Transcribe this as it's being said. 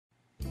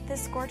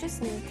This gorgeous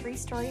new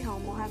 3-story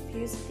home will have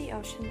views of the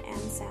ocean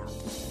and sound,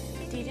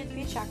 deeded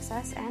beach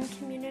access, and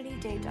community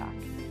day dock.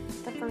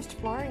 The first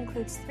floor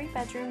includes 3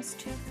 bedrooms,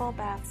 2 full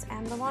baths,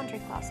 and the laundry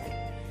closet.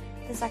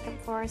 The second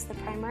floor is the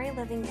primary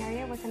living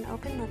area with an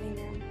open living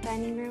room,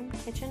 dining room,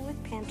 kitchen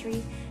with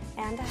pantry,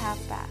 and a half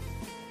bath.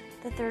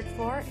 The third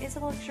floor is a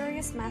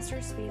luxurious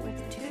master suite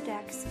with 2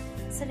 decks,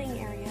 sitting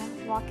area,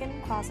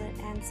 walk-in closet,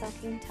 and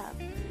soaking tub,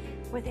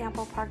 with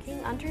ample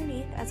parking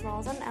underneath as well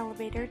as an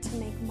elevator to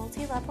make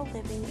multi-level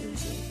living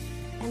easy,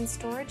 and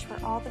storage for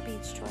all the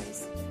beach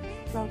toys.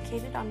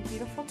 Located on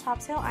beautiful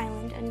Topsail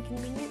Island and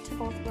convenient to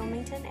both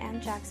Wilmington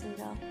and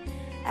Jacksonville.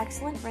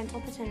 Excellent rental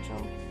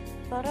potential.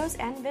 Photos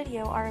and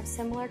video are of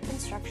similar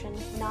construction,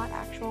 not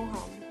actual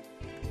home.